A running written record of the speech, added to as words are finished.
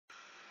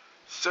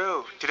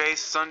So, today's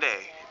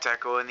Sunday. It's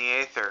Echo in the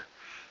Aether.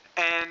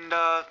 And,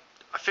 I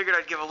figured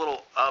I'd give a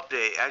little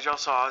update. As y'all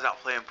saw, I was out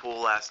playing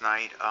pool last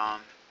night. I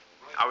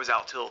was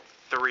out till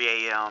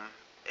 3 a.m.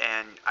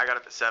 and I got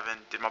up at 7,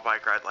 did my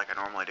bike ride like I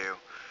normally do.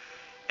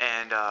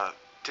 And,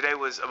 today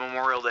was a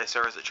Memorial Day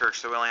service at church,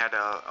 so we only had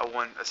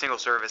a single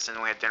service, and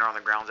then we had dinner on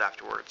the grounds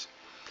afterwards.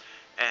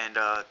 And,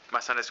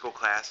 my Sunday school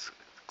class,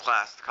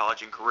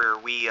 college and career,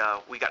 we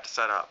got to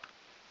set up.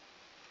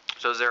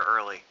 So I was there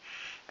early,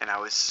 and I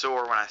was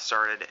sore when I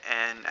started,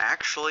 and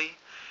actually,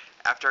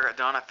 after I got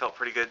done, I felt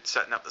pretty good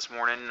setting up this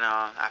morning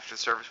after the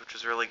service, which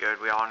was really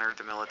good. We honored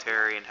the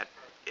military, and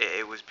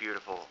it was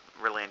beautiful.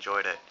 Really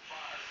enjoyed it.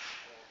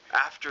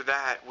 After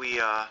that,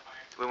 we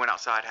went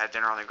outside, had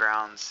dinner on the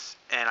grounds,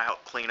 and I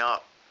helped clean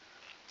up.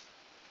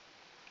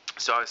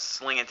 So I was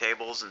slinging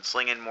tables and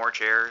slinging more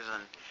chairs,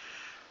 and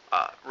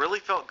really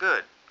felt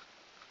good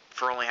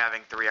for only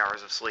having 3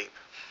 hours of sleep.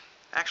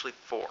 Actually,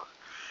 4.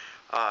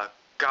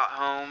 Got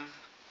home.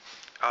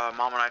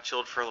 Mom and I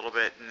chilled for a little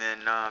bit, and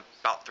then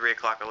about 3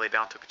 o'clock I laid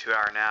down, took a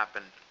 2-hour nap,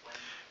 and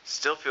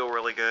still feel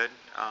really good.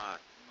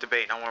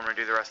 Debating on what I'm going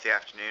to do the rest of the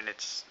afternoon.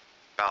 It's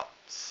about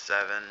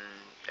 7,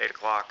 8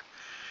 o'clock.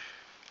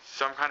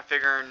 So I'm kind of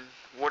figuring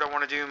what I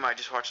want to do. Might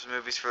just watch some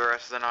movies for the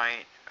rest of the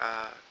night.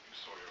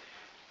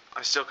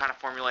 I'm still kind of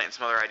formulating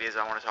some other ideas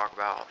I want to talk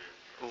about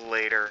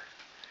later.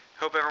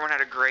 Hope everyone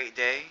had a great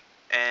day,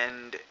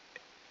 and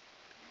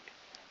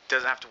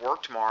doesn't have to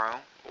work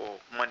tomorrow, or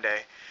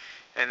Monday,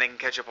 and they can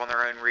catch up on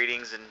their own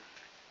readings and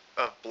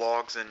of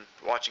blogs and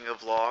watching of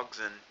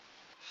vlogs. And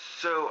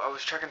so I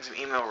was checking some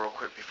email real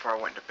quick before I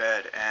went to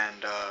bed,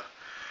 and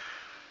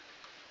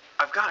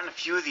I've gotten a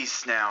few of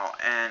these now,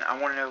 and I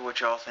want to know what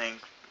y'all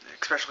think,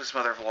 especially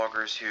some other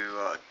vloggers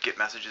who get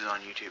messages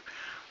on YouTube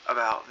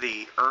about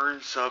the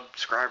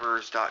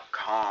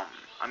earnsubscribers.com.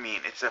 I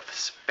mean, it's a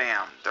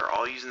spam. They're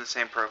all using the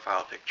same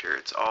profile picture.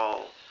 It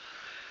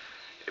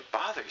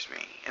bothers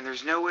me, and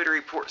there's no way to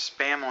report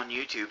spam on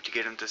YouTube to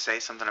get them to say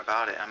something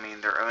about it. I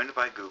mean, they're owned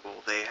by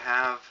Google. They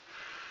have,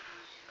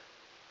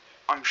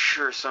 I'm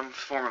sure, some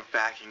form of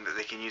backing that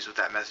they can use with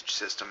that message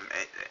system.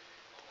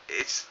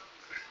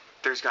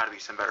 There's got to be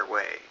some better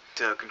way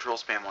to control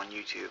spam on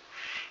YouTube,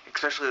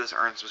 especially this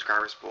earn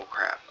subscribers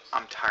bullcrap.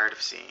 I'm tired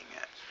of seeing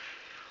it.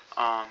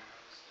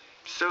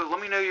 So let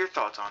me know your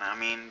thoughts on it. I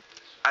mean,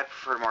 I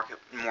prefer to market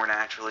more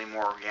naturally,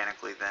 more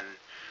organically than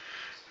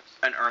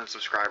an earned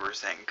subscribers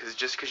thing, because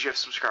just because you have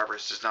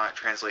subscribers does not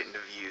translate into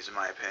views, in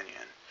my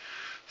opinion.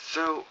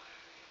 So,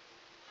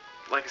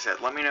 like I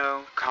said, let me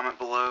know, comment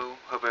below.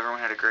 Hope everyone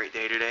had a great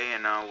day today,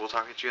 and we'll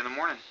talk to you in the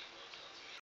morning.